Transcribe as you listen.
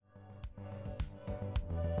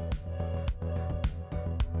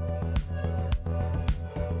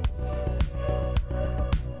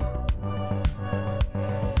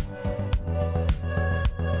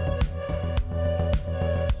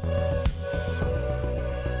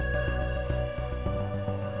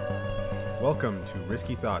Welcome to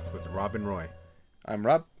Risky Thoughts with Rob and Roy. I'm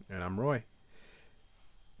Rob. And I'm Roy.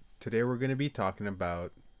 Today we're going to be talking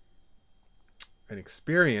about an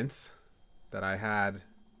experience that I had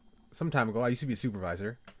some time ago. I used to be a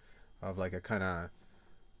supervisor of like a kind of,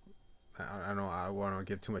 I don't know, I want to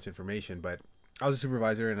give too much information, but I was a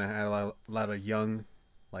supervisor and I had a lot of young,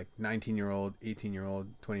 like 19-year-old, 18-year-old,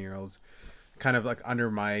 20-year-olds kind of like under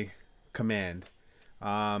my command.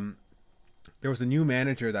 There was a new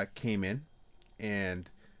manager that came in, and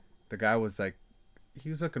the guy was like, he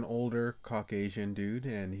was like an older Caucasian dude,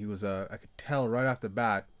 and he was I could tell right off the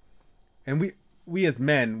bat, and we as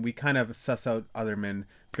men, we kind of suss out other men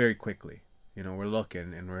very quickly. You know, we're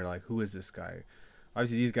looking and we're like, who is this guy?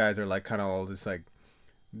 Obviously these guys are like kind of all just like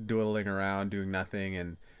doodling around doing nothing,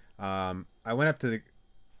 and I went up to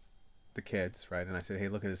the kids, right, and I said, hey,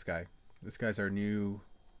 look at this guy's our new,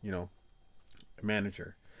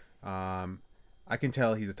 manager. I can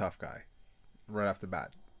tell he's a tough guy right off the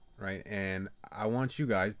bat, right? And I want you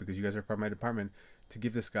guys, because you guys are part of my department, to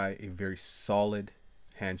give this guy a very solid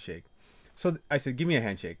handshake. So I said, give me a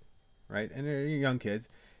handshake, right? And they're young kids,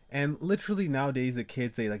 and literally nowadays the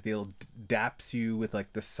kids, they'll daps you with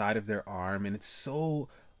like the side of their arm, and it's so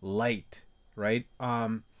light, right?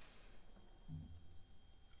 I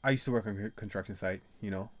used to work on a construction site,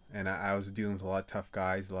 and I was dealing with a lot of tough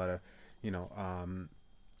guys, a lot of,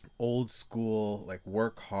 old school, like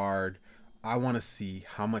work hard. I want to see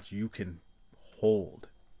how much you can hold.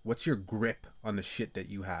 What's your grip on the shit that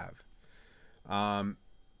you have?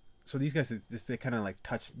 So these guys, they kind of like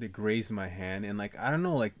they grazed my hand, and like, I don't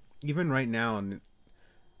know, like even right now, and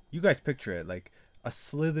you guys picture it, like a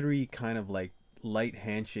slithery kind of like light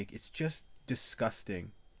handshake. It's just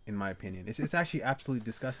disgusting, in my opinion. It's actually absolutely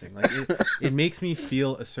disgusting. Like it makes me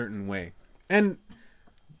feel a certain way. And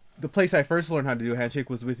the place I first learned how to do a handshake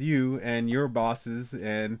was with you and your bosses,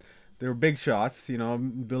 and they were big shots,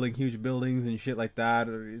 building huge buildings and shit like that.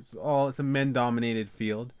 It's a men-dominated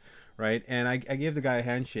field, right? And I gave the guy a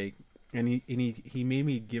handshake, and he made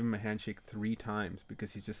me give him a handshake 3 times,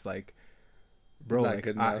 because he's just like, bro, Not like,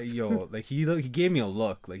 good enough. like he gave me a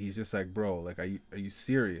look, like he's just like, bro, like, are you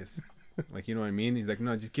serious? Like, you know what I mean? He's like,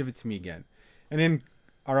 no, just give it to me again. And then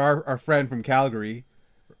our friend from Calgary,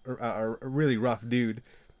 a really rough dude,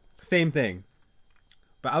 same thing.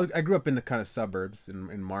 But I grew up in the kind of suburbs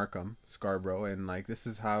in Markham, Scarborough, and like this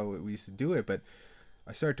is how we used to do it. But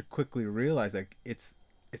I started to quickly realize like it's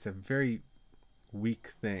a very weak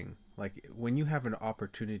thing. Like when you have an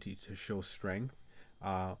opportunity to show strength,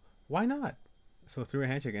 why not? So through a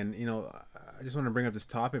handshake, and I just want to bring up this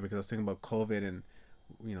topic because I was thinking about COVID, and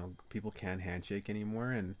people can't handshake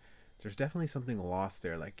anymore, and there's definitely something lost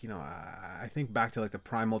there. Like I think back to like the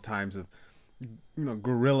primal times of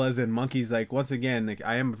gorillas and monkeys. Like once again, like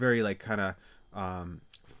I am very like kind of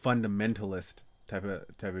fundamentalist type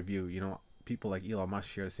of view. People like Elon Musk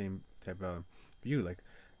share the same type of view. Like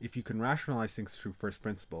if you can rationalize things through first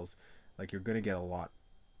principles, like you're gonna get a lot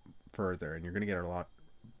further, and you're gonna get a lot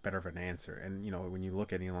better of an answer. And when you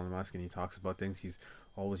look at Elon Musk and he talks about things, he's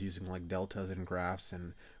always using like deltas and graphs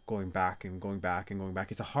and going back and going back and going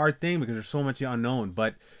back. It's a hard thing because there's so much unknown,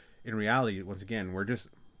 but in reality, once again, we're just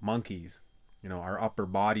monkeys. Our upper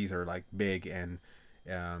bodies are like big, and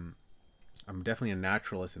I'm definitely a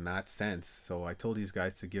naturalist in that sense. So I told these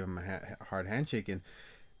guys to give them a hard handshake, and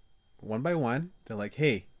one by one, they're like,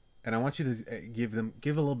 "Hey," and I want you to give a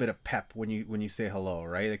little bit of pep when you say hello,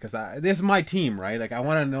 right? Because this is my team, right? Like I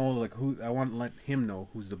want to know like I want to let him know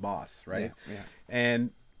who's the boss, right? Yeah.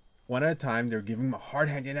 And one at a time, they're giving him a hard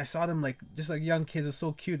hand, and I saw them like just like young kids. Are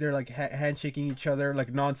so cute. They're like handshaking each other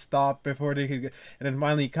like nonstop before they could. And then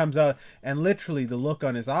finally he comes out, and literally the look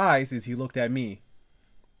on his eyes is he looked at me.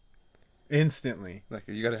 Instantly. Like,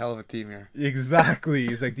 you got a hell of a team here. Exactly.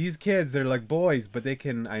 It's like these kids, they're like boys, but they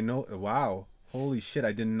can. I know. Wow. Holy shit!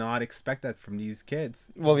 I did not expect that from these kids.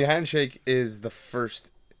 Well, the handshake is the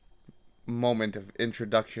first moment of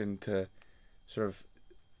introduction to sort of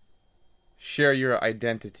share your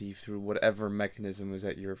identity through whatever mechanism is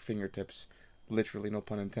at your fingertips, literally, no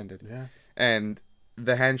pun intended. Yeah. And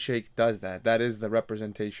the handshake does that. That is the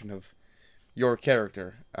representation of your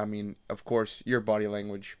character. I mean, of course, your body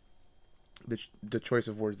language, the choice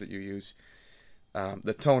of words that you use,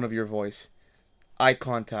 the tone of your voice, eye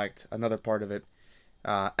contact, another part of it,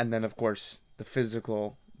 and then, of course, the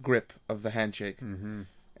physical grip of the handshake. Mm-hmm.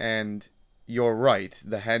 And you're right,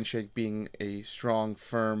 the handshake being a strong,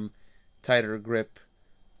 firm, tighter grip,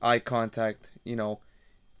 eye contact,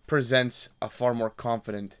 presents a far more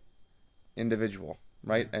confident individual,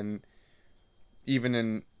 right? Yeah. And even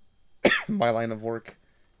in my line of work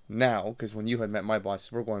now, because when you had met my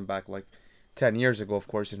boss, we're going back like 10 years ago, of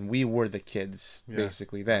course, and we were the kids, Yeah,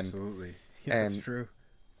 basically, then. Absolutely. Yeah, that's And true.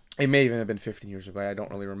 it may even have been 15 years ago. I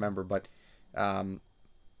don't really remember, but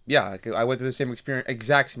yeah, like, I went through the same experience,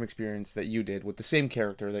 exact same experience that you did with the same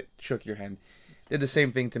character that shook your hand. Did the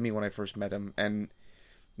same thing to me when I first met him, and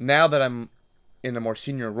now that I'm in a more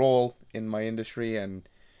senior role in my industry, and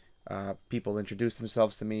people introduce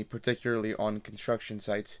themselves to me, particularly on construction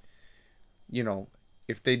sites, you know,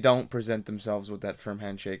 if they don't present themselves with that firm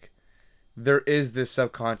handshake, there is this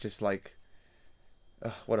subconscious like,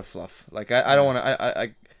 ugh, what a fluff. Like I don't want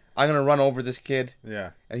to. I'm gonna run over this kid,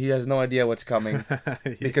 Yeah. and he has no idea what's coming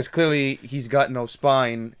because clearly he's got no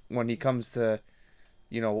spine when he comes to,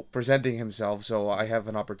 presenting himself. So I have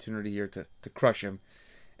an opportunity here to crush him,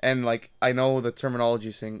 and like I know the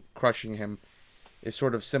terminology saying crushing him is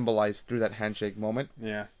sort of symbolized through that handshake moment,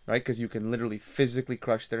 Yeah. right? Because you can literally physically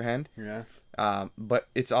crush their hand. Yeah. But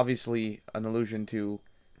it's obviously an allusion to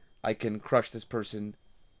I can crush this person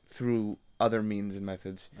through other means and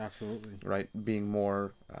methods, Absolutely. right? Being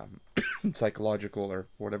more psychological or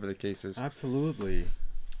whatever the case is. Absolutely.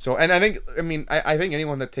 So, and I think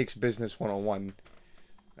anyone that takes business 101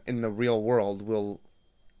 in the real world will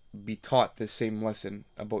be taught this same lesson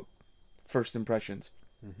about first impressions.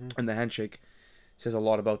 Mm-hmm. And the handshake says a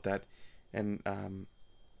lot about that. And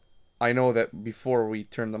I know that before we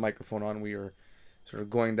turned the microphone on, we were sort of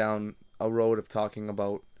going down a road of talking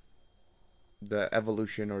about the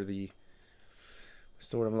evolution or what's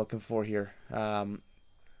the word I'm looking for here?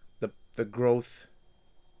 The growth,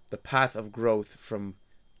 the path of growth from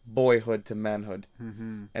boyhood to manhood,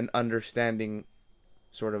 Mm-hmm. and understanding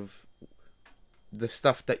sort of the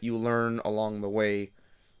stuff that you learn along the way,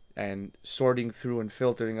 and sorting through and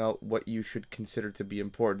filtering out what you should consider to be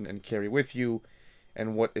important and carry with you,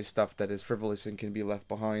 and what is stuff that is frivolous and can be left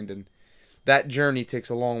behind. And that journey takes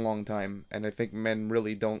a long, long time, and I think men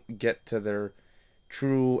really don't get to their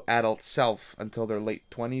true adult self until their late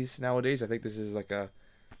 20s nowadays. I think this is like a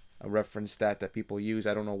reference stat that people use.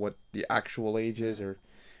 I don't know what the actual age is,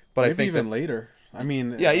 but Maybe I think even later. I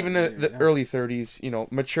mean, yeah, even the yeah. early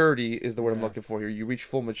 30s, maturity is the word I'm Yeah. looking for here. You reach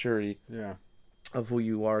full maturity Yeah. of who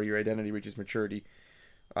you are. Your identity reaches maturity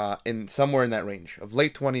in somewhere in that range of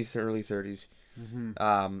late 20s to early 30s.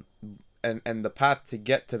 Mm-hmm. And the path to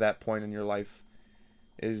get to that point in your life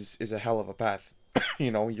is a hell of a path.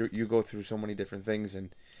 You go through so many different things,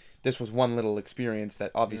 and this was one little experience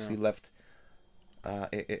that obviously left.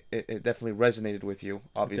 It definitely resonated with you.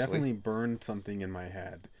 Obviously, It definitely burned something in my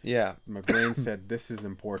head. yeah. My brain said, "This is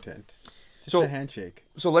important." Just So- a handshake.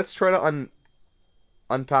 So let's try to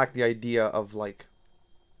unpack the idea of like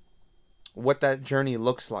what that journey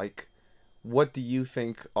looks like. What do you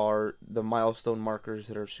think are the milestone markers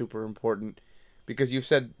that are super important? Because you've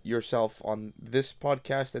said yourself on this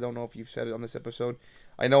podcast, I don't know if you've said it on this episode.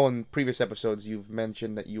 I know in previous episodes you've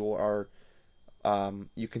mentioned that you are,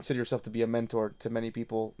 you consider yourself to be a mentor to many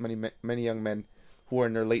people, many young men who are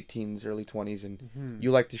in their late teens, early 20s, and Mm-hmm. you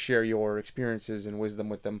like to share your experiences and wisdom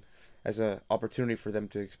with them as an opportunity for them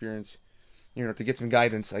to experience, to get some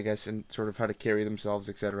guidance, I guess, and sort of how to carry themselves,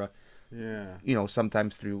 etc. Yeah.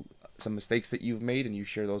 Sometimes through some mistakes that you've made, and you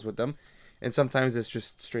share those with them. And sometimes it's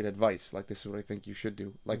just straight advice, like this is what I think you should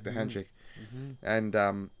do, like the handshake. Mm-hmm.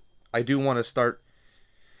 And I do want to start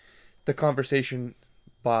the conversation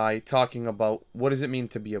by talking about what does it mean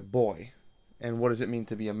to be a boy, and what does it mean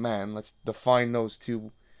to be a man. Let's define those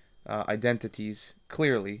two identities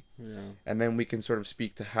clearly, Yeah. and then we can sort of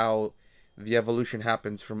speak to how the evolution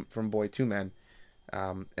happens from boy to man.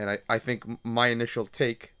 And I think my initial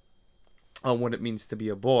take on what it means to be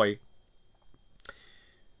a boy,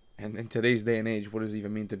 and in today's day and age, what does it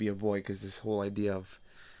even mean to be a boy? Because this whole idea of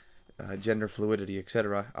gender fluidity,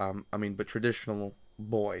 etc. But traditional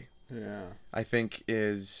boy, Yeah. I think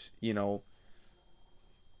is, the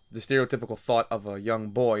stereotypical thought of a young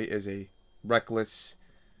boy is a reckless,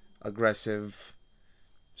 aggressive,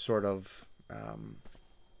 sort of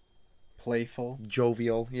Playful.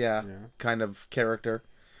 jovial, Yeah. kind of character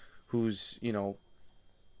who's,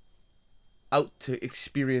 out to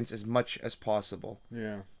experience as much as possible.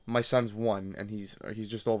 Yeah. My son's 1, and he's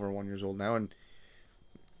just over 1 year old now, and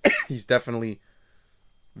he's definitely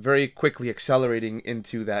very quickly accelerating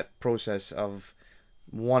into that process of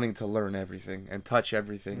wanting to learn everything and touch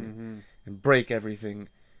everything Mm-hmm. and break everything.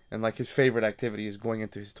 And like his favorite activity is going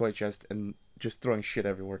into his toy chest and just throwing shit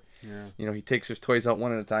everywhere. Yeah. He takes his toys out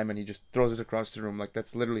one at a time and he just throws it across the room. Like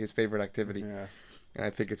that's literally his favorite activity. Yeah. And I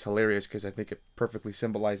think it's hilarious because I think it perfectly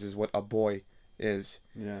symbolizes what a boy is,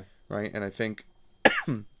 Yeah. right? And I think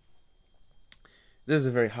this is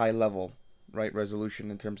a very high level, right,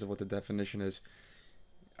 resolution in terms of what the definition is.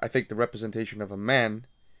 I think the representation of a man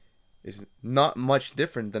is not much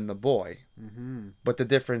different than the boy. Mm-hmm. But the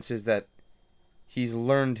difference is that he's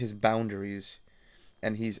learned his boundaries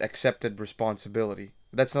and he's accepted responsibility.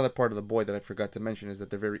 That's another part of the boy that I forgot to mention, is that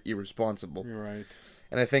they're very irresponsible. You're right.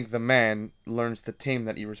 And I think the man learns to tame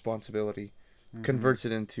that irresponsibility, Mm-hmm. converts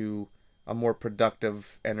it into a more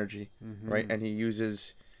productive energy, Mm-hmm. right? And he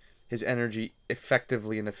uses his energy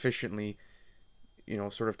effectively and efficiently,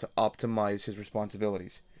 sort of to optimize his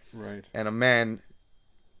responsibilities. Right. And a man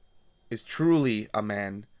is truly a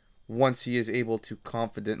man once he is able to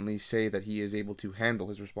confidently say that he is able to handle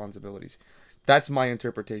his responsibilities. That's my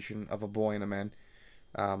interpretation of a boy and a man.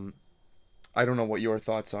 I don't know what your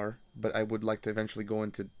thoughts are, but I would like to eventually go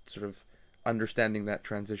into sort of understanding that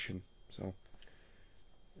transition. So,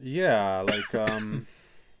 Yeah, like I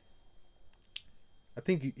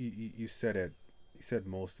think you said it. You said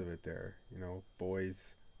most of it there.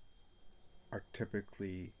 Boys are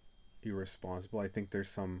typically irresponsible. I think there's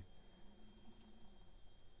some.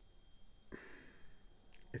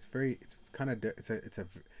 It's kind of it's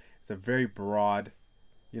a very broad,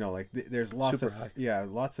 like there's lots Super of high.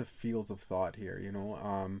 lots of fields of thought here.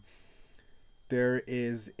 There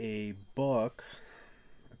is a book,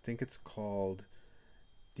 I think it's called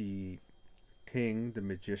The King, the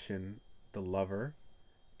Magician, the Lover,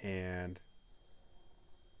 and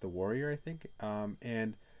the Warrior, I think.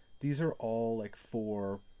 And these are all like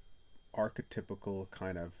four archetypical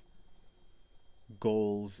kind of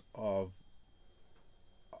goals of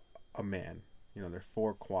a man. They're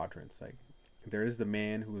four quadrants. Like there is the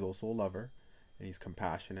man who's also a lover, and he's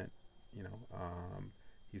compassionate.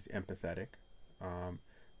 He's empathetic. And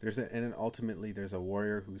then ultimately there's a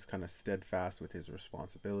warrior who's kind of steadfast with his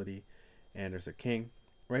responsibility, and there's a king,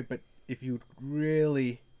 right? But if you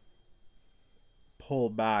really pull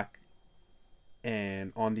back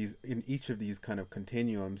and in each of these kind of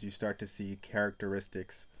continuums, you start to see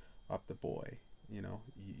characteristics of the boy.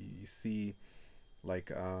 You see,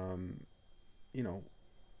 like,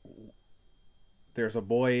 there's a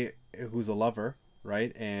boy who's a lover,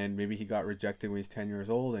 right? And maybe he got rejected when he's 10 years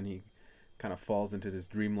old, and he kind of falls into this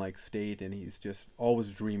dreamlike state, and he's just always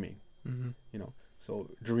dreaming. mm-hmm. So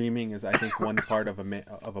dreaming is, I think, one part of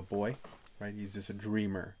a boy, right? He's just a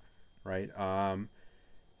dreamer, right?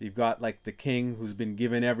 You've got like the king who's been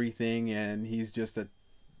given everything, and he's just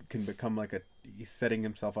can become he's setting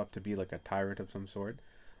himself up to be like a tyrant of some sort.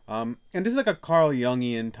 And this is like a Carl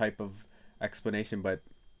Jungian type of explanation, but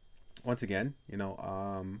once again, you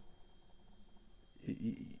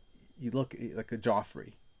look like a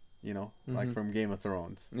Joffrey, like from Game of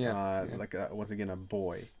Thrones. Yeah. Once again, a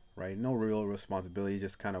boy, right? No real responsibility,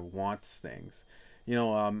 just kind of wants things.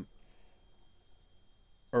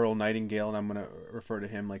 Earl Nightingale, and I'm going to refer to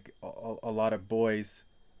him, like a lot of boys,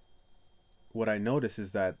 what I notice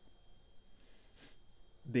is that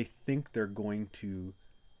they think they're going to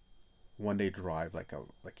one day drive like a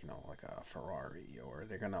Ferrari, or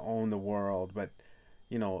they're going to own the world. But,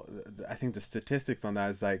 I think the statistics on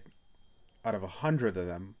that is like out of 100 of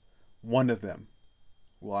them, one of them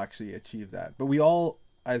will actually achieve that. But we all,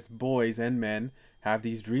 as boys and men, have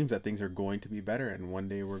these dreams that things are going to be better, and one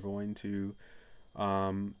day we're going to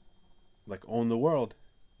own the world,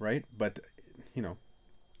 right? But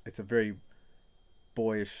it's a very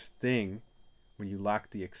boyish thing when you lack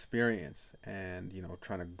the experience, and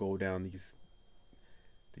trying to go down these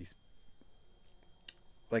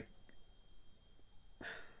like.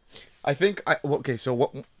 I think okay. So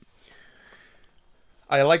what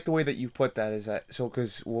I like the way that you put that, is that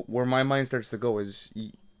because where my mind starts to go is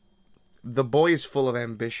the boy is full of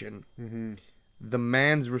ambition. Mm-hmm. The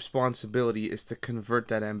man's responsibility is to convert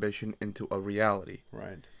that ambition into a reality.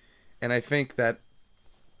 Right. And I think that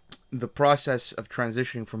the process of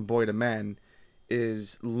transitioning from boy to man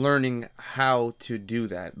is learning how to do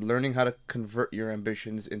that, learning how to convert your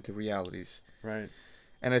ambitions into realities. Right.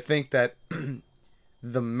 And I think that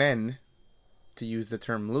the men, to use the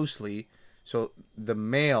term loosely, so the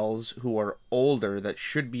males who are older that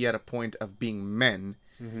should be at a point of being men,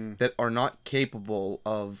 mm-hmm. that are not capable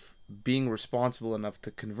of being responsible enough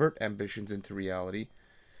to convert ambitions into reality,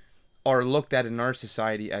 are looked at in our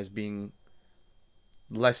society as being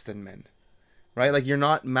less than men, right? Like you're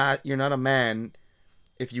not a man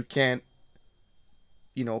if you can't,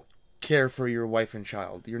 care for your wife and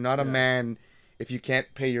child. You're not a man if you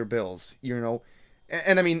can't pay your bills.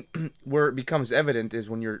 And I mean, where it becomes evident is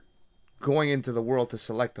when you're going into the world to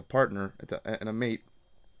select a partner and a mate.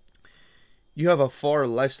 You have a far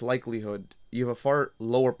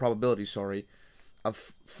lower probability,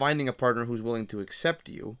 of finding a partner who's willing to accept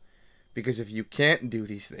you, because if you can't do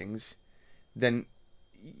these things, then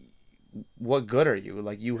what good are you?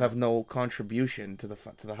 Like, you have no contribution to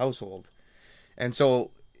the household. And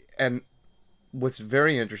so, and what's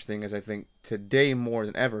very interesting is, I think today more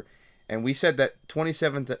than ever, and we said that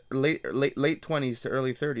 27 to late 20s to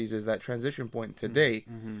early 30s is that transition point today.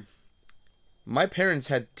 Mm-hmm. My parents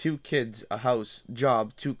had 2 kids, a house,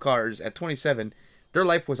 job, 2 cars. At 27, their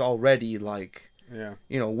life was already like, Yeah.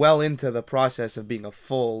 well into the process of being a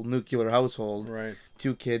full nuclear household. Right.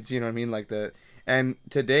 2 kids, you know what I mean? Like and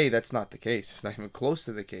today that's not the case. It's not even close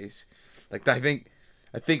to the case. Like, I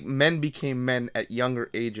think men became men at younger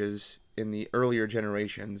ages in the earlier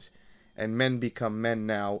generations, and men become men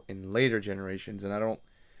now in later generations. And I don't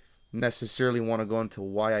necessarily want to go into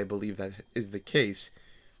why I believe that is the case,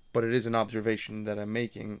 but it is an observation that I'm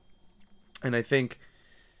making. And I think,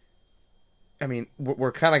 I mean,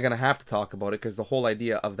 we're kind of going to have to talk about it, because the whole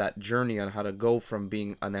idea of that journey on how to go from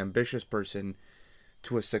being an ambitious person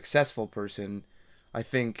to a successful person, I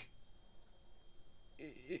think,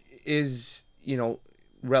 is,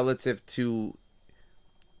 relative to,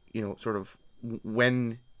 sort of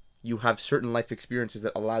when you have certain life experiences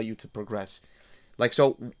that allow you to progress. Like,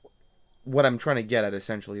 so what I'm trying to get at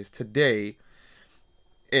essentially is, today,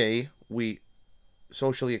 we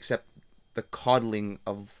socially accept the coddling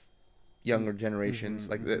of younger generations,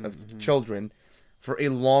 like of children, for a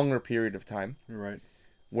longer period of time. Right.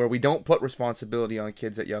 Where we don't put responsibility on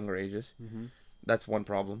kids at younger ages. Mm-hmm. That's one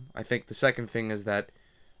problem. I think the second thing is that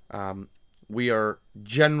we are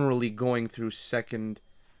generally going through secondary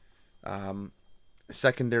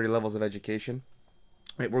levels of education.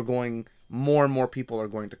 Right? More and more people are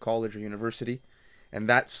going to college or university, and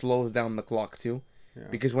that slows down the clock too. Yeah.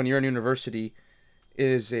 Because when you're in university, it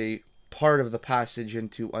is a part of the passage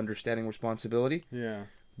into understanding responsibility. Yeah.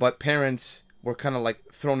 But parents were kind of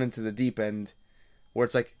like thrown into the deep end, where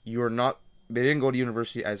it's like, they didn't go to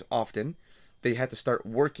university as often. They had to start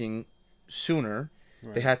working sooner.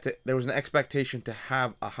 Right. There was an expectation to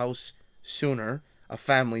have a house sooner, a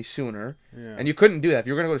family sooner. Yeah. And you couldn't do that. If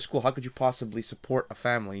you were going to go to school, how could you possibly support a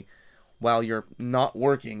family while you're not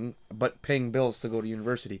working but paying bills to go to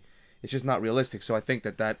university? It's just not realistic. So I think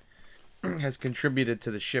that has contributed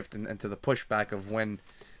to the shift and to the pushback of when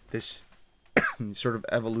this sort of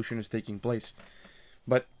evolution is taking place.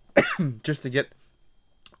 But just to get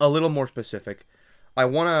a little more specific, I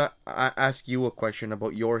want to ask you a question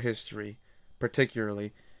about your history,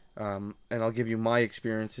 particularly, and I'll give you my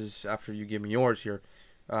experiences after you give me yours here.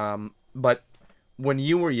 But when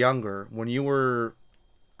you were younger, when you were,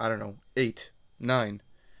 I don't know, 8, 9,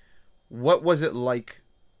 what was it like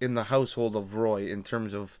in the household of Roy in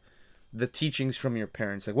terms of the teachings from your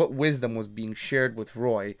parents? Like, what wisdom was being shared with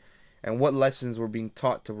Roy, and what lessons were being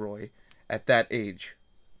taught to Roy at that age?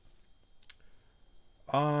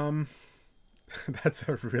 That's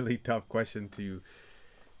a really tough question to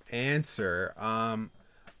answer.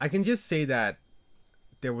 I can just say that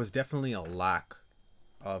there was definitely a lack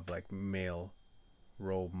of like male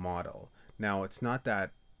role model. Now, it's not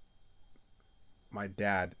that my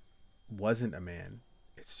dad wasn't a man.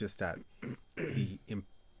 It's just that the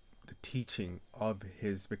teaching of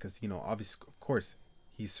his, because obviously, of course,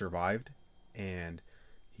 he survived and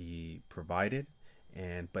he provided,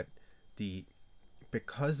 but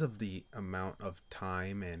because of the amount of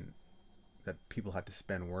time and that people had to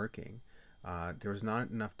spend working, there was not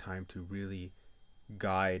enough time to really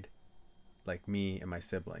guide like me and my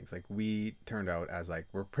siblings. Like, we turned out as like,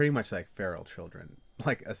 we're pretty much like feral children,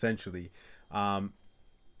 like, essentially. And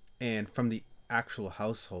from the actual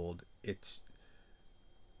household, it's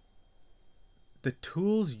the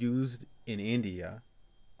tools used in India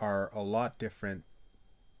are a lot different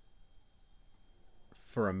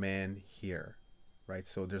for a man here, right?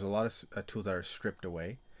 So there's a lot of tools that are stripped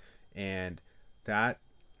away, and that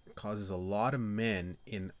causes a lot of men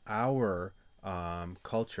in our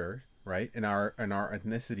culture, right, in our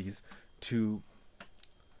ethnicities, to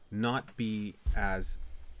not be as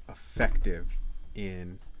effective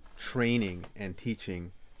in training and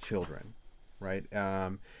teaching children, right?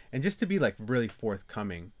 And just to be like really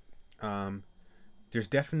forthcoming, there's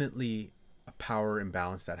definitely a power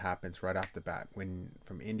imbalance that happens right off the bat when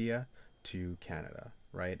from India to Canada,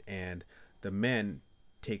 right? And the men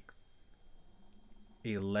take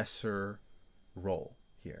a lesser role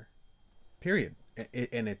here, period.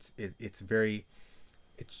 And it's very,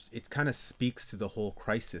 it kind of speaks to the whole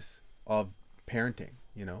crisis of parenting.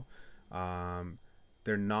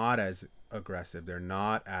 They're not as aggressive. They're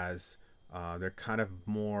not as they're kind of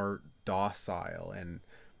more docile, and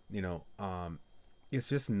it's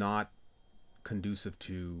just not conducive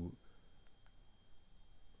to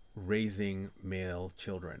raising male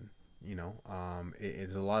children.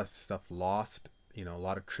 There's a lot of stuff lost a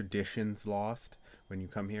lot of traditions lost when you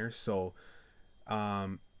come here. So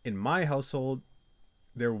in my household,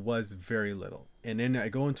 there was very little. And then I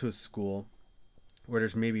go into a school where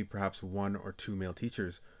there's maybe perhaps one or two male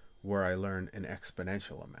teachers, where I learn an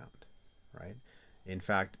exponential amount, right? In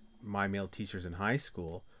fact, my male teachers in high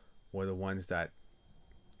school were the ones that,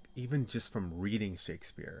 even just from reading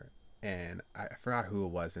Shakespeare, and I forgot who it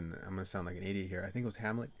was, and I'm going to sound like an idiot here. I think it was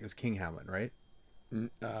Hamlet. It was King Hamlet, right?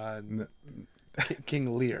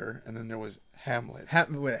 King Lear, and then there was Hamlet.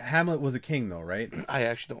 Hamlet was a king, though, right? I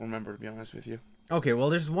actually don't remember, to be honest with you. Okay, well,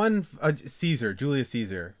 there's one, Caesar, Julius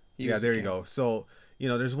Caesar. Yeah, there you go. So,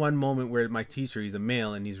 there's one moment where my teacher, he's a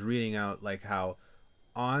male, and he's reading out, like, how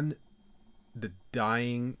on the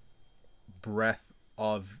dying breath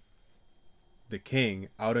of the king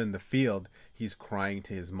out in the field, he's crying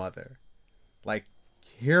to his mother. Like,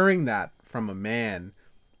 hearing that from a man,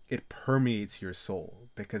 it permeates your soul,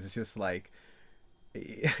 because it's just like,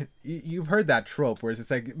 you've heard that trope where it's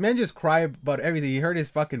just like, men just cry about everything. He hurt his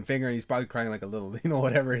fucking finger and he's probably crying like a little,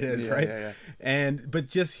 whatever it is, right? But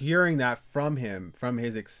just hearing that from him, from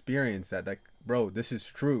his experience, that, like, bro, this is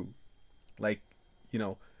true. Like,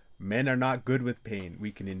 men are not good with pain.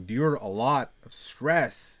 We can endure a lot of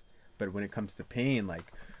stress, but when it comes to pain,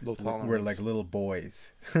 like, we're like little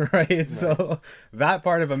boys, right? So that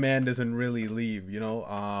part of a man doesn't really leave,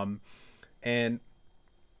 and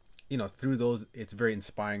through those, it's very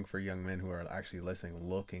inspiring for young men who are actually listening,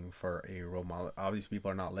 looking for a role model. Obviously, people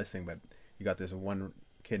are not listening, but you got this one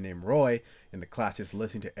kid named Roy in the class just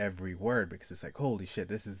listening to every word, because it's like, holy shit,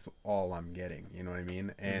 this is all I'm getting. You know what I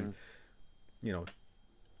mean? And,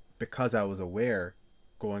 because I was aware,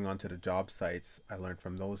 going onto the job sites, I learned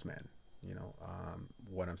from those men,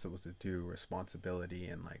 what I'm supposed to do, responsibility,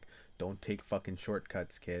 and, like, don't take fucking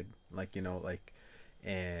shortcuts, kid. Like,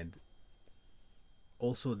 and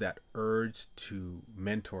also that urge to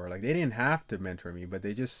mentor. Like, they didn't have to mentor me, but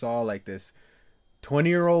they just saw, like, this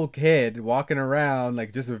 20-year-old kid walking around,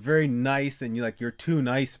 like, just a very nice, and you're too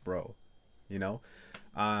nice, bro,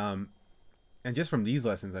 and just from these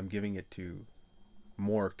lessons, I'm giving it to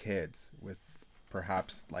more kids with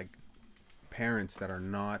perhaps, like, parents that are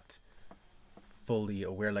not fully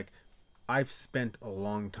aware. Like, I've spent a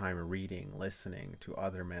long time reading, listening to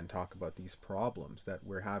other men talk about these problems that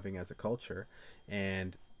we're having as a culture,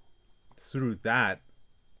 and through that,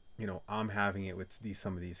 I'm having it with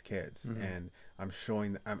some of these kids, and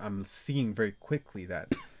I'm seeing very quickly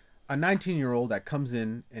that a 19-year-old that comes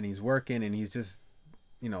in and he's working and he's just,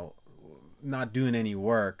 not doing any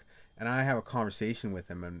work, and I have a conversation with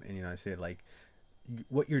him, and I say, like,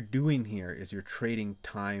 what you're doing here is you're trading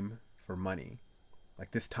time for money.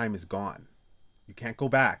 Like, this time is gone. You can't go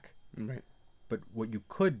back. Right. But what you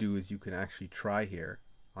could do is you can actually try here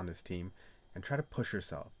on this team and try to push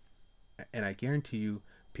yourself. And I guarantee you,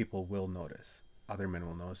 people will notice. Other men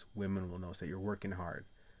will notice. Women will notice that you're working hard.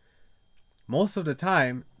 Most of the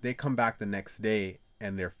time, they come back the next day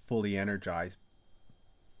and they're fully energized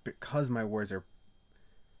because my words are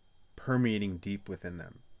permeating deep within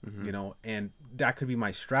them. And that could be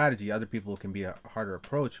my strategy. Other people can be a harder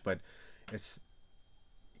approach, but it's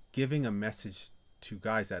giving a message to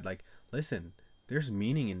guys that, like, listen, there's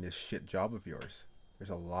meaning in this shit job of yours. There's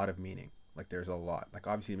a lot of meaning. Like, there's a lot. Like,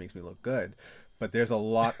 obviously it makes me look good, but there's a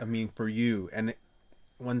lot of meaning for you. And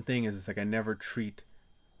one thing is, it's like, I never treat,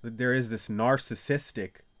 there is this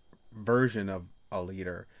narcissistic version of a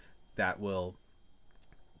leader that will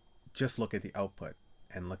just look at the output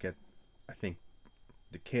and look at, I think,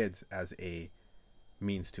 the kids as a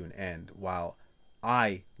means to an end, while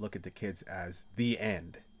I look at the kids as the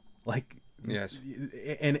end. Like, yes,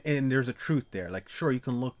 and there's a truth there. Like, sure, you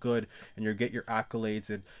can look good and you get your accolades,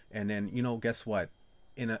 and then, guess what?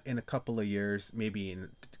 In a couple of years, maybe in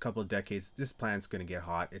a couple of decades, this planet's gonna get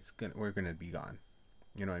hot. We're gonna be gone.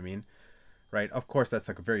 You know what I mean? Right? Of course, that's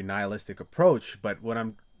like a very nihilistic approach. But what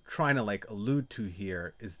I'm trying to, like, allude to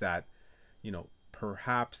here is that,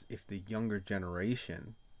 perhaps if the younger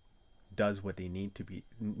generation does what they need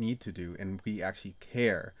to do, and we actually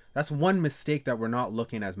care. That's one mistake that we're not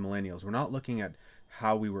looking as millennials. We're not looking at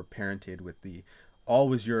how we were parented with the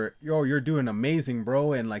always you're doing amazing,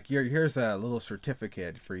 bro, and, like, here's a little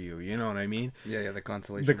certificate for you. You know what I mean? Yeah, the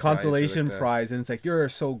consolation. The consolation prize, and it's like, you're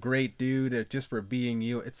so great, dude, just for being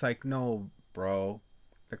you. It's like, no, bro.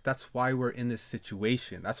 Like, that's why we're in this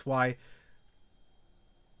situation. That's why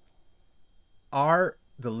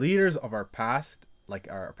the leaders of our past, like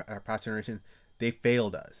our past generation, they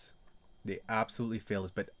failed us. They absolutely failed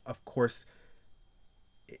us. But of course,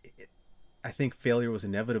 I think failure was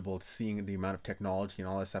inevitable, seeing the amount of technology and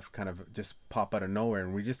all that stuff kind of just pop out of nowhere,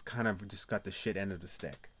 and we just kind of got the shit end of the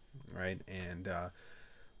stick. right? And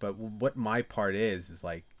but what my part is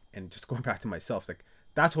like, and just going back to myself, like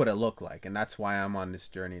that's what it looked like, and that's why I'm on this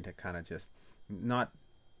journey to kind of just not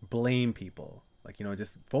blame people, like, you know,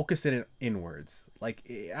 just focus it inwards. Like,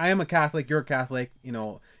 I am a Catholic, you're a Catholic, you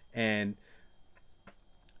know, and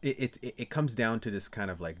it comes down to this kind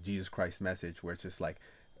of like Jesus Christ message where it's just like,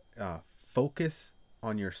 focus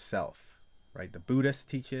on yourself, right? The Buddhists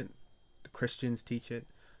teach it, the Christians teach it,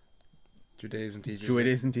 Judaism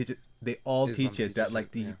teaches teach it. They all Islam teach it, that teaches like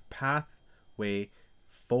it, the yeah. pathway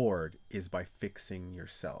forward is by fixing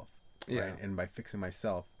yourself, right? Yeah. And by fixing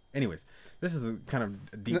myself. Anyways, this is a kind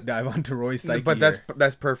of deep dive onto Roy's psyche. But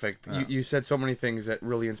that's perfect. Yeah. You said so many things that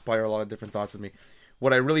really inspire a lot of different thoughts with me.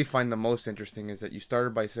 What I really find the most interesting is that you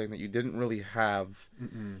started by saying that you didn't really have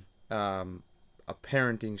a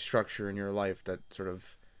parenting structure in your life that sort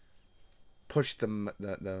of pushed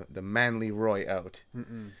the manly Roy out.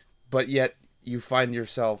 But yet you find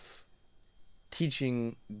yourself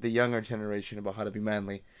teaching the younger generation about how to be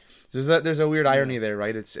manly. So there's a weird irony there,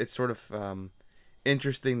 right? It's sort of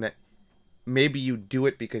interesting that maybe you do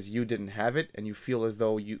it because you didn't have it, and you feel as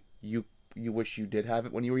though you wish you did have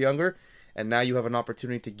it when you were younger, and now you have an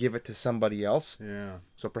opportunity to give it to somebody else. Yeah.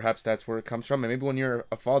 So perhaps that's where it comes from, and maybe when you're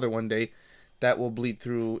a father one day, that will bleed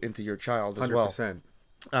through into your child as 100%.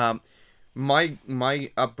 well.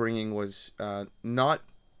 My upbringing was not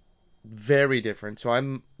very different. So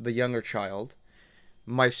I'm the younger child.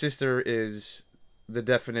 My sister is the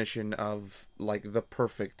definition of like the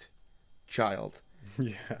perfect child.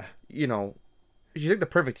 Yeah. You know, she's like the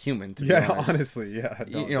perfect human, to be Yeah, honest. honestly, yeah.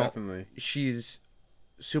 No, You know, definitely. She's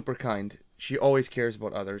super kind. She always cares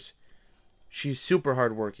about others. She's super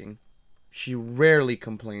hardworking. She rarely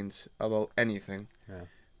complains about anything.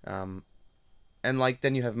 Yeah. And like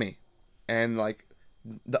then you have me, and like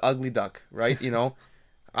the ugly duck, right? You know,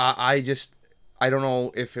 I don't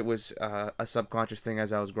know if it was a subconscious thing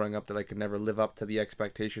as I was growing up that I could never live up to the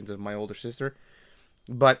expectations of my older sister,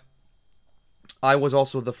 but I was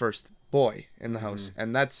also the first boy in the house,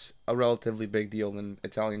 and that's a relatively big deal in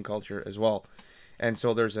Italian culture as well. And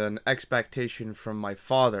so there's an expectation from my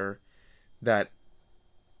father that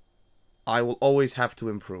I will always have to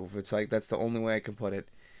improve. It's like that's the only way I can put it.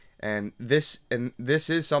 And this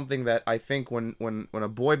is something that I think when a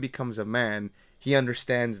boy becomes a man, he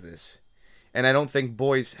understands this. And I don't think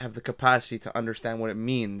boys have the capacity to understand what it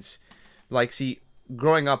means. Like, see,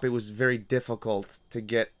 growing up, it was very difficult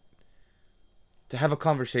to have a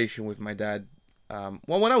conversation with my dad.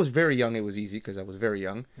 Well, when I was very young, it was easy because I was very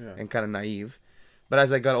young and kind of naive. But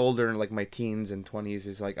as I got older, in like my teens and 20s,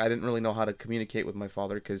 it's like I didn't really know how to communicate with my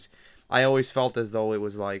father because I always felt as though it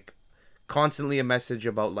was like constantly a message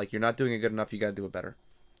about like you're not doing it good enough, you got to do it better.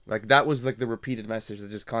 Like that was like the repeated message that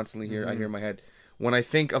just constantly I hear in my head. When I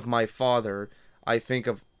think of my father, I think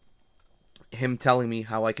of him telling me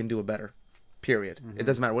how I can do it better. Period. It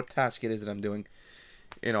doesn't matter what task it is that I'm doing,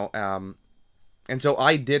 you know. And so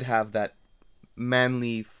I did have that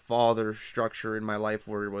manly father structure in my life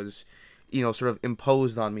where it was, you know, sort of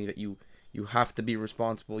imposed on me that you have to be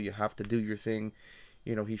responsible, you have to do your thing.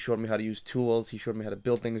 You know, he showed me how to use tools. He showed me how to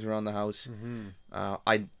build things around the house.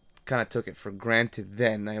 I kind of took it for granted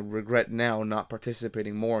then. I regret now not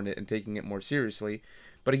participating more in it and taking it more seriously.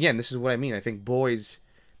 But again, this is what I mean. I think boys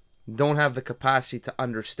don't have the capacity to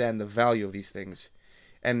understand the value of these things.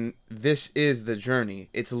 And this is the journey.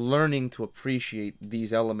 It's learning to appreciate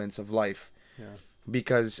these elements of life. Yeah.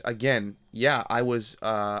 Because, again, yeah, I was,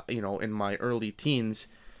 you know, in my early teens,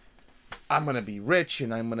 I'm going to be rich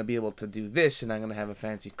and I'm going to be able to do this and I'm going to have a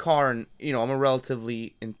fancy car. And, you know, I'm a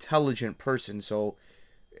relatively intelligent person. So,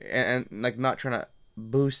 and like not trying to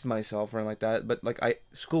boost myself or anything like that. But like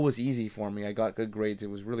school was easy for me. I got good grades. It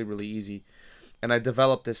was really, really easy. And I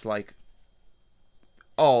developed this like,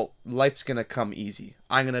 oh, life's going to come easy.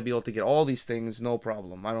 I'm going to be able to get all these things. No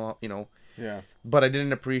problem. I don't, you know. Yeah. But I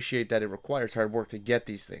didn't appreciate that it requires hard work to get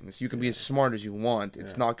these things. You can be as smart as you want.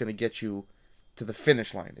 It's not going to get you to the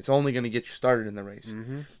finish line. It's only going to get you started in the race.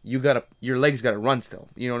 Your legs got to run still.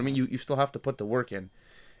 You know what I mean? You still have to put the work in.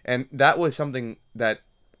 And that was something that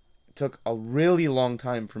took a really long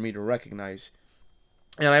time for me to recognize.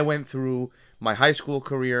 And I went through my high school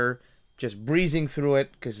career just breezing through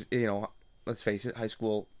it because, you know, let's face it, high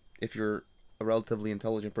school, if you're a relatively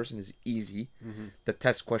intelligent person, is easy. The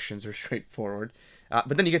test questions are straightforward.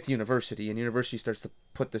 But then you get to university, and university starts to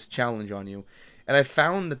put this challenge on you. And I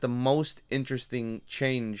found that the most interesting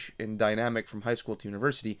change in dynamic from high school to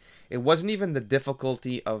university, it wasn't even the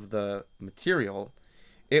difficulty of the material.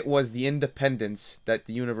 It was the independence that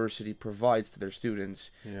the university provides to their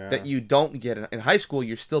students that you don't get. In high school,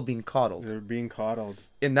 you're still being coddled. They're being coddled.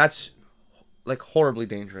 And that's like horribly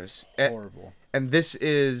dangerous. Horrible. And this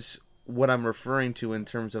is what I'm referring to in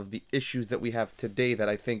terms of the issues that we have today, that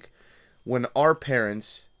I think when our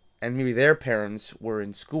parents and maybe their parents were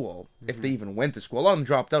in school, if they even went to school, a lot of them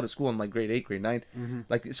dropped out of school in like grade 8, grade 9.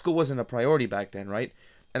 Like school wasn't a priority back then, right?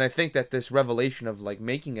 And I think that this revelation of like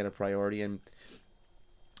making it a priority and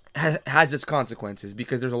has its consequences,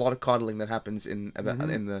 because there's a lot of coddling that happens in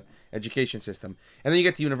the education system. And then you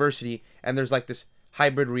get to university and there's like this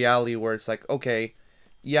hybrid reality where it's like, okay,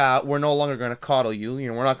 yeah, we're no longer going to coddle you. You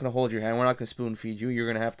know, we're not going to hold your hand. We're not going to spoon feed you. You're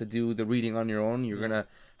going to have to do the reading on your own. You're going to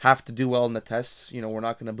have to do well in the tests. You know, we're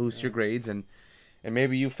not going to boost your grades, and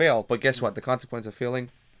maybe you fail. But guess what? The consequence of failing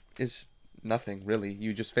is nothing, really.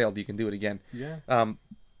 You just failed. You can do it again. Yeah.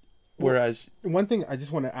 Whereas One thing I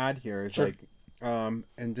just want to add here is Sure. like,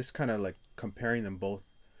 and just kind of like comparing them both,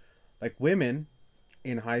 like women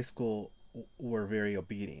in high school were very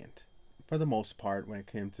obedient for the most part when it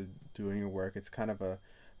came to doing your work. It's kind of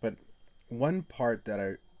but one part that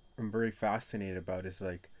I am very fascinated about is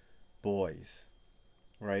like boys,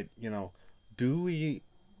 right? You know, do we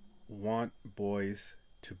want boys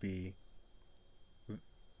to be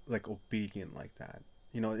like obedient like that?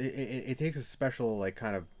 You know, it takes a special like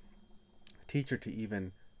kind of teacher to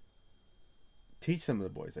even teach some of the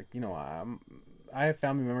boys. Like, you know, I have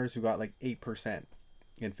family members who got like 8%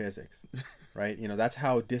 in physics, right? You know, that's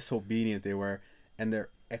how disobedient they were, and they're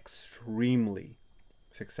extremely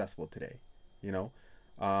successful today. You know,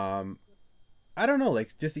 I don't know,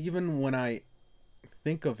 like just even when I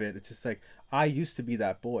think of it, it's just like I used to be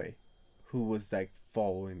that boy who was like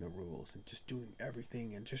following the rules and just doing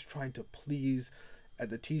everything and just trying to please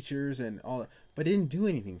the teachers and all that, but it didn't do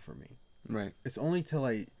anything for me. right. It's only till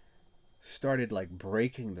I started like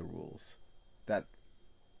breaking the rules that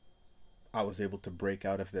I was able to break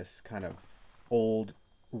out of this kind of old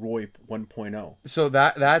Roy 1.0. So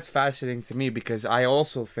that's fascinating to me, because I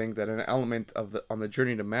also think that an element of on the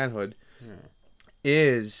journey to manhood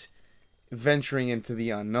is venturing into the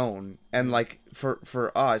unknown. And like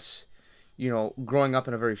for us, you know, growing up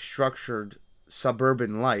in a very structured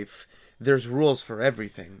suburban life, there's rules for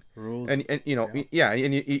everything. Rules. And you know, yeah,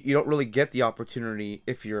 and you don't really get the opportunity,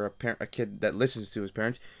 if you're a kid that listens to his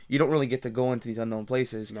parents, you don't really get to go into these unknown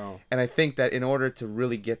places. No. And I think that in order to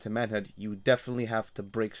really get to manhood, you definitely have to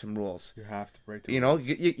break some rules. You have to break the You rules.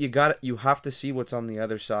 know, you have to see what's on the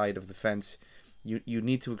other side of the fence. You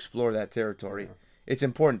need to explore that territory. Yeah. It's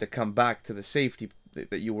important to come back to the safety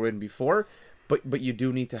that you were in before, but you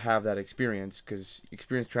do need to have that experience, because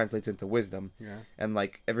experience translates into wisdom. Yeah. And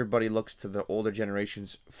like everybody looks to the older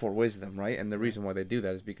generations for wisdom, right? And the reason why they do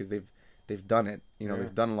that is because they've done it. You know, Yeah.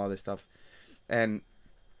 they've done a lot of this stuff. And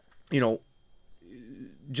you know,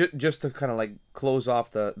 just to kind of like close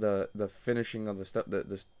off the finishing of the stuff,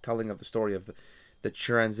 the telling of the story of the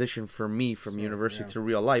transition for me from university to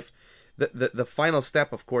real life, the final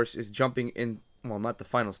step, of course, is jumping in. Well, not the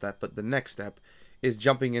final step, but the next step is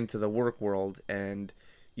jumping into the work world. And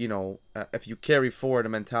you know, if you carry forward a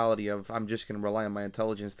mentality of I'm just going to rely on my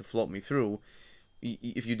intelligence to float me through,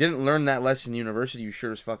 if you didn't learn that lesson in university, you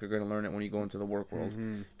sure as fuck are going to learn it when you go into the work world.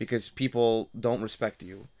 Because people don't respect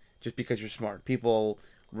you just because you're smart. People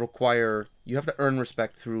require, you have to earn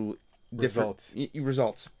respect through Results.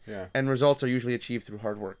 results. Yeah. And results are usually achieved through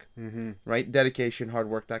hard work, right? Dedication, hard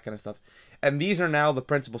work, that kind of stuff. And these are now the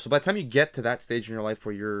principles. So by the time you get to that stage in your life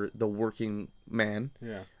where you're the working man,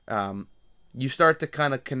 you start to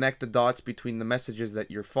kind of connect the dots between the messages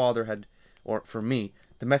that your father had, or for me,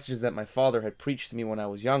 the messages that my father had preached to me when I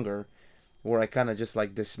was younger, where I kind of just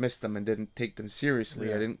like dismissed them and didn't take them seriously.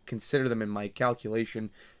 Yeah. I didn't consider them in my calculation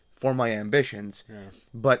for my ambitions. Yeah.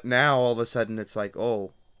 But now all of a sudden it's like,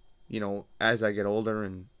 oh, you know, as I get older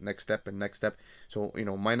and next step. So, you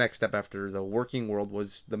know, my next step after the working world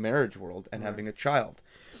was the marriage world and having a child.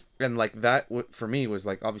 And like that for me was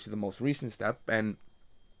like obviously the most recent step. And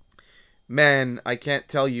man, I can't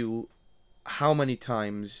tell you how many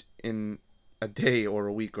times in a day or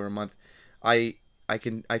a week or a month I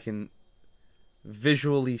can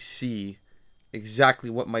visually see exactly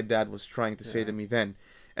what my dad was trying to say to me then.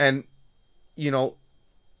 And you know,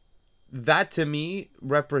 that to me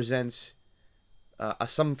represents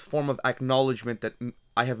some form of acknowledgement that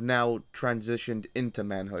I have now transitioned into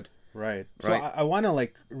manhood. Right. So Right. I want to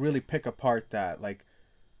like really pick apart that, like,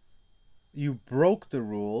 you broke the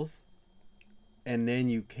rules and then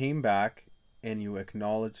you came back and you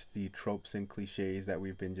acknowledged the tropes and cliches that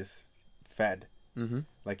we've been just fed. Mm-hmm.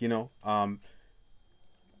 Like, you know,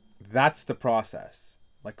 that's the process.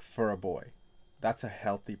 Like for a boy, that's a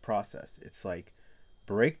healthy process. It's like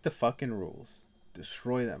break the fucking rules,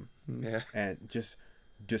 destroy them, Yeah. and just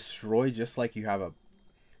destroy, just like you have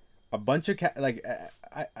a bunch of like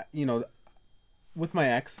you know, with my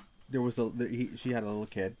ex, there was she had a little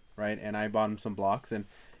kid, right? And I bought him some blocks, and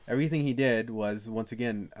everything he did was, once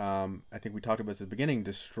again, I think we talked about this at the beginning,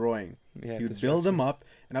 destroying. Yeah, He would build them up,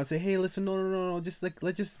 and I would say, hey, listen, no, just like,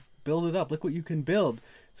 let's just build it up. Look what you can build.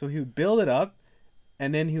 So he would build it up,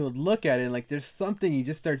 and then he would look at it, and like, there's something, he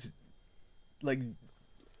just starts, like,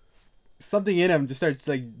 something in him just starts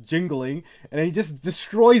like jingling, and then he just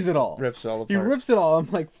destroys it all. Rips it all apart. He rips it all.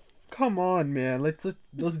 I'm like, come on, man, let's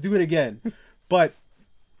do it again. But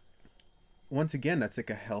once again, that's like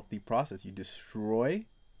a healthy process. You destroy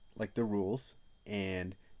like the rules,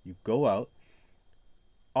 and you go out.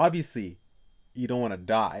 Obviously, you don't want to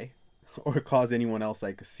die or cause anyone else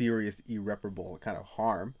like serious, irreparable kind of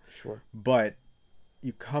harm. Sure. But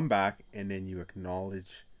you come back, and then you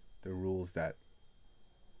acknowledge the rules that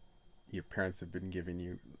your parents have been giving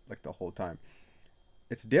you like the whole time.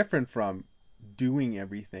 It's different from doing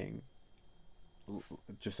everything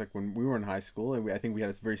just like when we were in high school, and I think we had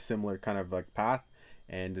this very similar kind of like path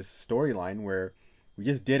and this storyline where we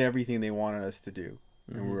just did everything they wanted us to do,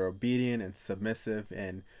 and we were obedient and submissive,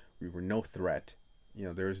 and we were no threat. You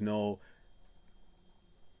know, there was no.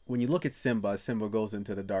 When you look at Simba goes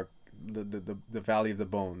into the dark, the valley of the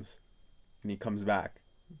bones, and he comes back,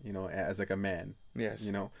 you know, as like a man. Yes.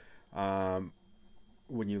 You know,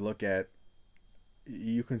 when you look at,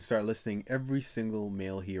 you can start listing every single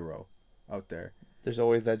male hero out there. There's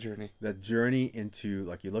always that journey. That journey into,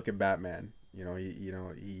 like, you look at Batman. You know,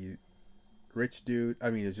 he rich dude. I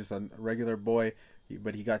mean, it's just a regular boy,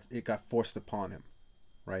 but it got forced upon him,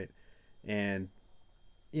 right? And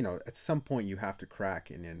you know, at some point you have to crack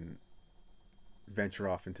and then venture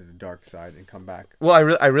off into the dark side and come back. Well,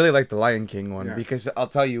 I really like the Lion King one, Yeah. because I'll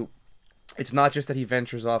tell you, it's not just that he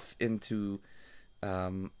ventures off into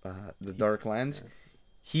the dark lands. Yeah.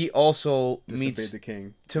 He also Disobeyed meets the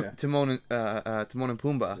king. Timon and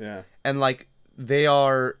Pumbaa, Yeah. and like they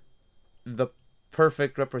are the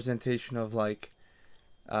perfect representation of like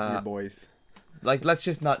Your boys. like, let's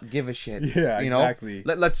just not give a shit. Yeah, you know? exactly.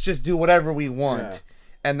 Let's just do whatever we want. Yeah.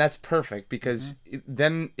 And that's perfect, because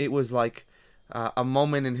then it was like a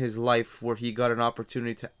moment in his life where he got an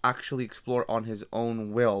opportunity to actually explore on his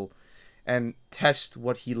own will and test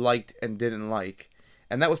what he liked and didn't like.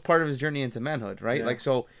 And that was part of his journey into manhood, right? Yeah. Like,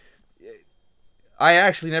 so I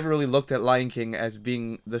actually never really looked at Lion King as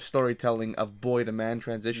being the storytelling of boy to man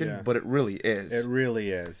transition, Yeah. but it really is. It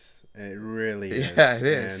really is. It really is. Yeah, it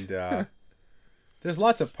is. And there's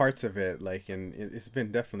lots of parts of it, like, and it's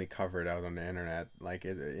been definitely covered out on the internet. Like,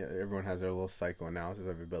 everyone has their little psychoanalysis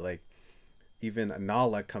of it, but like, even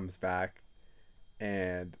Nala comes back,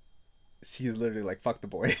 and she's literally like, "Fuck the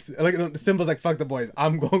boys." Like, Simba's like, "Fuck the boys.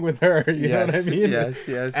 I'm going with her." You know what I mean? Yes.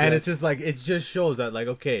 And it's just like, it just shows that, like,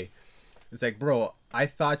 okay, it's like, bro, I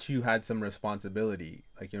thought you had some responsibility,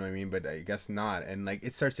 like, you know what I mean, but I guess not. And like,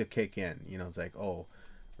 it starts to kick in. You know, it's like, oh,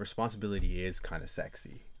 responsibility is kind of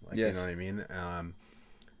sexy. Like, Yes. you know what I mean?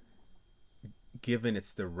 Given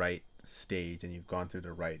it's the right stage and you've gone through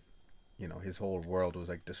the right, you know, his whole world was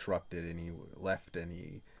like disrupted, and he left and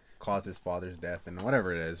he caused his father's death and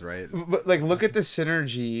whatever it is, right? But like, look at the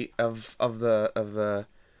synergy of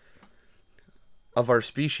our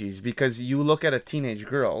species, because you look at a teenage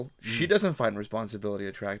girl, she doesn't find responsibility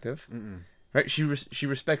attractive. Right? She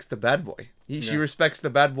respects the bad boy. She respects the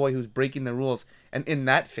bad boy who's breaking the rules, and in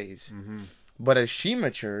that phase. But as she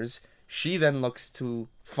matures, she then looks to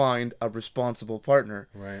find a responsible partner.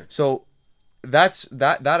 Right. So that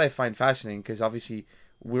I find fascinating, because obviously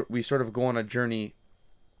we sort of go on a journey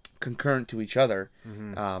concurrent to each other,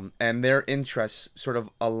 and their interests sort of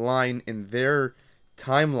align in their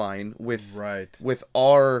timeline with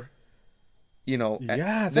our, you know.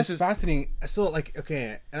 Yeah, this that's is fascinating. So, like,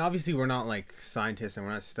 okay, and obviously we're not like scientists and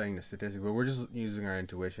we're not studying the statistics, but we're just using our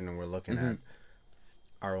intuition, and we're looking at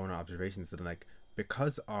our own observations, and like,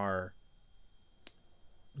 because our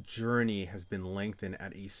journey has been lengthened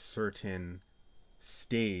at a certain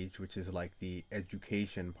stage, which is like the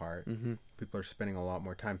education part, people are spending a lot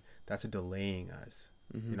more time. That's delaying us.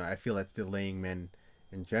 You know, I feel that's delaying men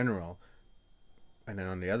in general. And then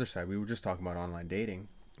on the other side, we were just talking about online dating,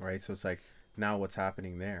 right? So it's like, now what's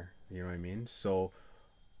happening there? You know what I mean? So,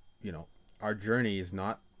 you know, our journey is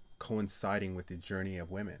not coinciding with the journey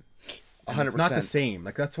of women. 100%. It's not the same.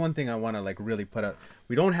 Like, that's one thing I want to like really put up.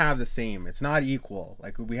 We don't have the same. It's not equal.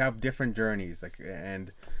 Like, we have different journeys. Like,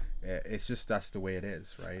 and it's just, that's the way it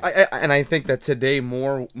is, right? I think that today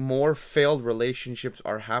more failed relationships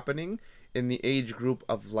are happening in the age group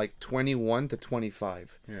of like 21 to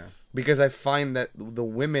 25. Yeah. Because I find that the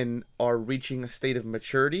women are reaching a state of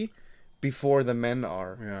maturity before the men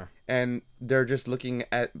are. Yeah. And they're just looking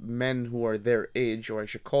at men who are their age, or I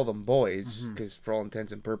should call them boys, because for all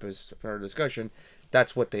intents and purposes for our discussion,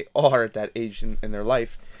 that's what they are at that age in their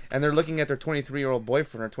life. And they're looking at their 23-year-old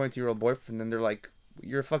boyfriend or 22-year-old boyfriend, and they're like,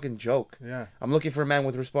 you're a fucking joke. Yeah. I'm looking for a man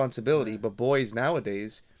with responsibility. But boys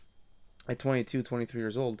nowadays, at 22, 23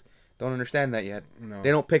 years old, don't understand that yet. No. They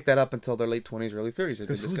don't pick that up until their late 20s, early 30s.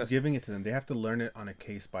 Because who's giving it to them? They have to learn it on a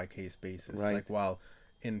case-by-case basis. Right. Like, while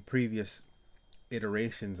in previous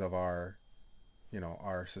iterations of our,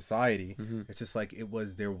 our society, it's just like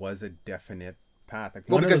there was a definite path. Like,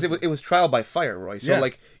 well, because it was trial by fire, Roy. So,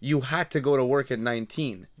 like, you had to go to work at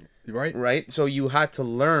 19. Right. Right? So you had to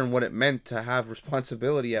learn what it meant to have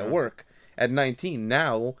responsibility at work at 19.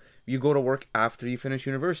 Now, you go to work after you finish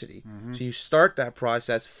university. So you start that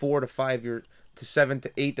process 4 to 5 years, to 7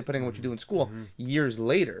 to 8, depending on what you do in school, years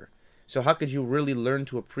later. So how could you really learn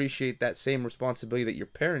to appreciate that same responsibility that your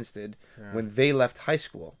parents did when they left high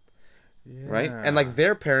school? Right? And like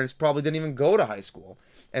their parents probably didn't even go to high school.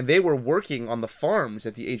 And they were working on the farms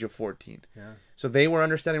at the age of 14. Yeah. So they were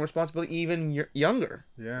understanding responsibility even younger.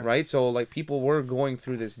 Yeah. Right? So like people were going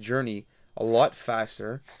through this journey a lot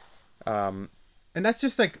faster. And that's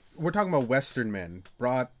just like, we're talking about Western men,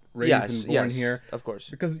 raised and born here. Of course.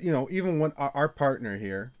 Because, even when our partner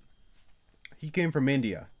here, he came from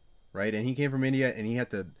India, right? And he came from India and he had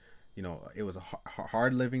to, it was a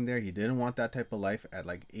hard living there. He didn't want that type of life at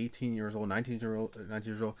like 18 years old, 19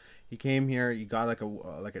 years old. He came here, he got like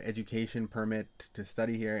an education permit to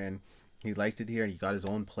study here, and he liked it here, and he got his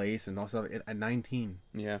own place and all stuff at 19.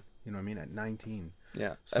 Yeah. You know what I mean? At 19.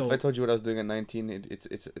 Yeah. So, if I told you what I was doing at 19,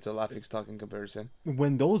 it's a laughing stock in comparison.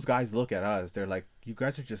 When those guys look at us, they're like, you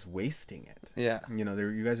guys are just wasting it. Yeah.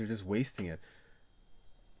 You guys are just wasting it.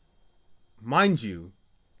 Mind you,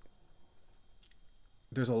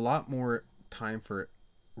 there's a lot more time for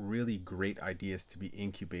really great ideas to be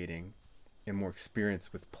incubating and more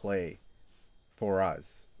experience with play for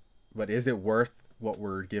us. But is it worth what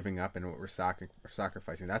we're giving up and what we're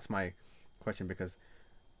sacrificing? That's my question, because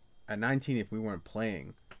at 19, if we weren't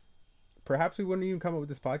playing, perhaps we wouldn't even come up with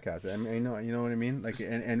this podcast. I mean, you know what I mean? Like,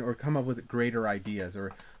 and or come up with greater ideas,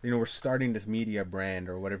 or we're starting this media brand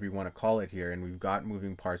or whatever you want to call it here, and we've got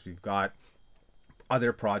moving parts, we've got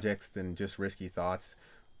other projects than just Risky Thoughts,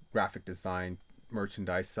 graphic design,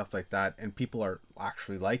 merchandise, stuff like that, and people are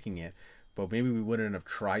actually liking it. But maybe we wouldn't have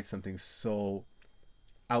tried something so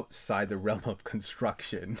outside the realm of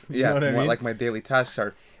construction. You know what I mean? Like my daily tasks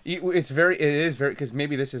are. It is very, because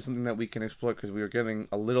maybe this is something that we can explore, because we are getting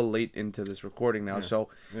a little late into this recording now. So,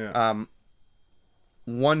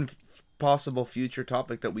 one possible future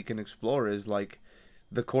topic that we can explore is like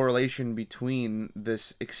the correlation between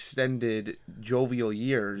this extended jovial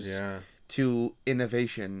years to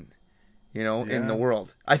innovation, in the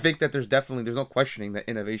world. I think that there's no questioning that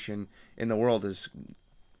innovation in the world is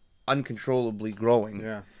uncontrollably growing.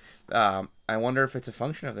 Yeah. I wonder if it's a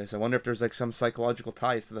function of this. I wonder if there's like some psychological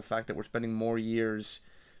ties to the fact that we're spending more years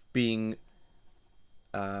being,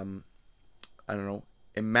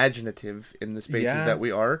 imaginative in the spaces that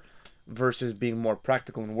we are, versus being more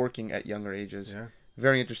practical and working at younger ages. Yeah.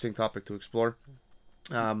 Very interesting topic to explore.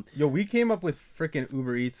 We came up with freaking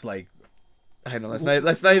Uber Eats like. I know,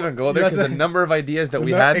 let's not even go there, because the number of ideas that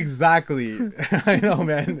we had. Exactly. I know,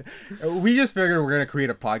 man. We just figured we're going to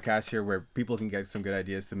create a podcast here where people can get some good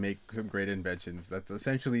ideas to make some great inventions. That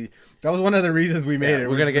was one of the reasons we made it.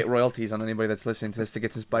 We're going to get royalties on anybody that's listening to this that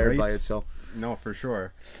gets inspired by it. So no, for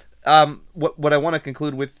sure. What I want to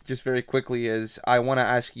conclude with just very quickly is I want to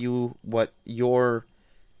ask you what your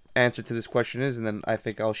answer to this question is, and then I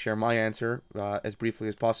think I'll share my answer as briefly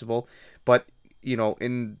as possible. But,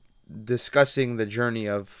 in discussing the journey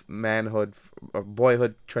of manhood or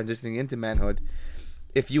boyhood transitioning into manhood,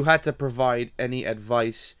 if you had to provide any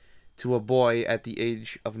advice to a boy at the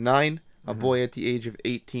age of 9, a boy at the age of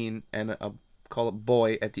 18, and call it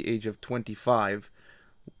boy at the age of 25,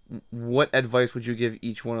 what advice would you give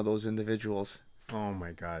each one of those individuals? Oh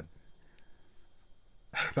my God,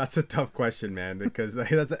 that's a tough question, man, because I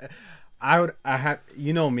have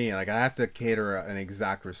me, like I have to cater an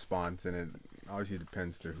exact response, and it obviously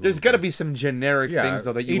depends to who. There's got to be some generic things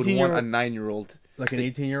though that you would want a 9-year-old. Like an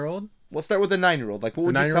 18-year-old? We'll start with a 9-year-old. Like, what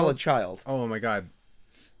would you tell a child? Oh my God,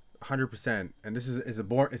 100%. And this is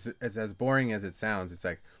as boring as it sounds. It's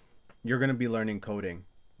like, you're gonna be learning coding.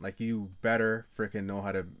 Like, you better freaking know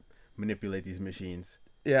how to manipulate these machines.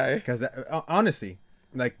 Yeah. Because honestly,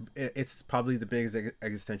 like, it's probably the biggest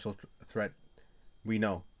existential threat we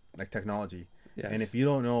know, like technology. Yes. And if you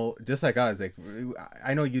don't know, just like us, like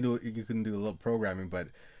I know you can do a little programming, but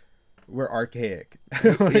we're archaic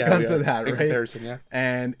when it comes to that, in right? comparison, yeah.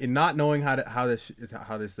 And in not knowing how this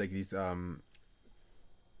like these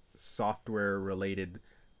software related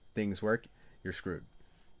things work, you're screwed.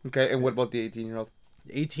 Okay, and what about the 18-year-old?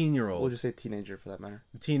 18-year-old. We'll just say teenager for that matter.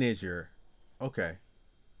 Teenager. Okay.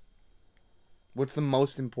 What's the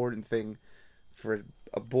most important thing for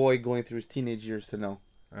a boy going through his teenage years to know?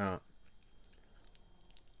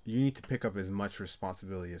 You need to pick up as much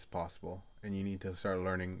responsibility as possible, and you need to start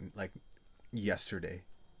learning like yesterday,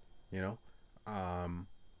 you know,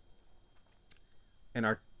 and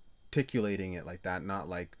articulating it like that, not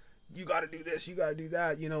like you got to do this, you got to do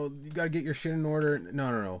that, you know, you got to get your shit in order.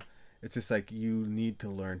 No. It's just like you need to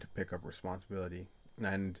learn to pick up responsibility,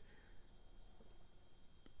 and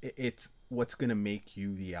it's what's gonna make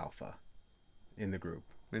you the alpha in the group.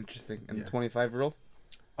 Interesting. And the 25-year-old?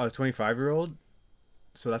 Oh, the 25-year-old.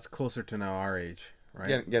 So that's closer to now our age,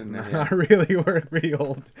 right? Get in there. Not really. We're pretty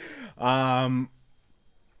old. The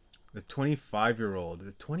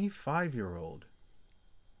 25-year-old.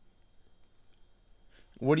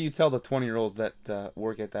 What do you tell the 20-year-olds that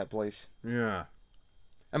work at that place? Yeah.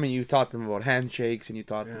 I mean, you taught them about handshakes and you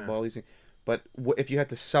taught them about all these things. But if you had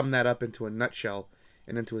to sum that up into a nutshell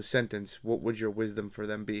and into a sentence, what would your wisdom for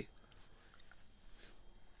them be?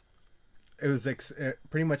 It was like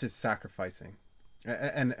pretty much it's sacrificing.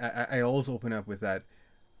 And I always open up with that.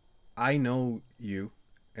 I know you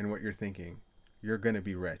and what you're thinking. You're going to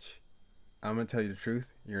be rich. I'm going to tell you the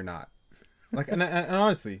truth. You're not. Like, and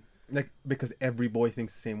honestly, like, because every boy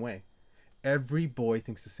thinks the same way. Every boy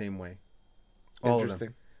thinks the same way. All of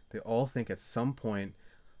them. They all think at some point,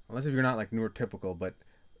 unless if you're not like neurotypical, but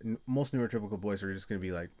most neurotypical boys are just going to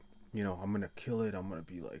be like, you know, I'm going to kill it. I'm going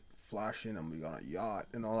to be like flashing. I'm going to be on a yacht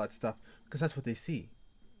and all that stuff. Because that's what they see.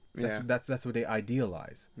 That's what they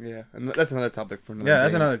idealize. Yeah, and that's another topic for another day.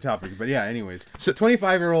 That's another topic. But yeah, anyways. So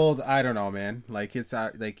 25-year-old, I don't know, man. Like it's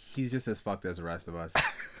like he's just as fucked as the rest of us.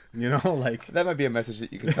 You know, like that might be a message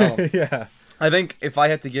that you can tell him. Yeah. I think if I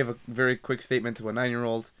had to give a very quick statement to a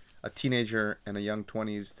 9-year-old, a teenager, and a young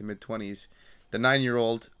 20s to mid 20s, the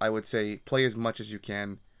 9-year-old, I would say play as much as you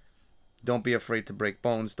can. Don't be afraid to break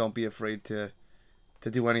bones. Don't be afraid to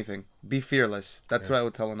do anything. Be fearless. That's what I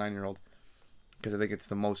would tell a 9-year-old. Because I think it's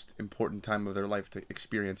the most important time of their life to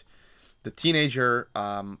experience. The teenager,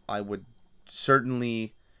 I would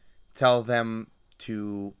certainly tell them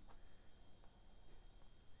to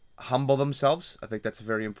humble themselves. I think that's a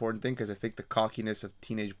very important thing because I think the cockiness of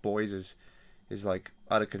teenage boys is like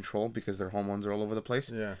out of control because their hormones are all over the place.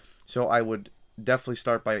 Yeah. So I would definitely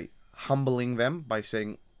start by humbling them by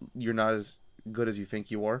saying you're not as good as you think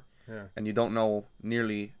you are. Yeah. And you don't know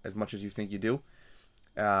nearly as much as you think you do.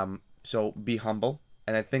 So be humble.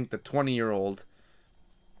 And I think the 20-year-old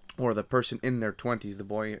or the person in their 20s, the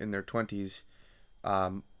boy in their 20s,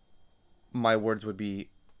 my words would be,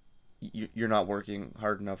 you're not working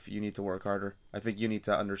hard enough. You need to work harder. I think you need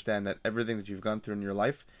to understand that everything that you've gone through in your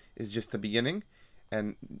life is just the beginning.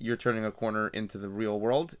 And you're turning a corner into the real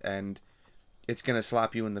world. And it's going to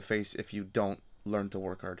slap you in the face if you don't learn to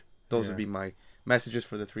work hard. Those would be my messages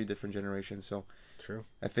for the 3 different generations. So true.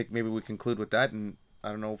 I think maybe we conclude with that, and I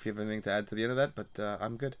don't know if you have anything to add to the end of that, but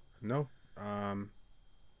I'm good. No. I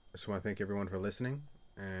just want to thank everyone for listening,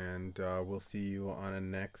 and we'll see you on a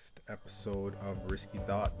next episode of Risky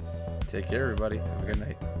Thoughts. Take care, everybody. Have a good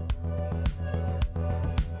night.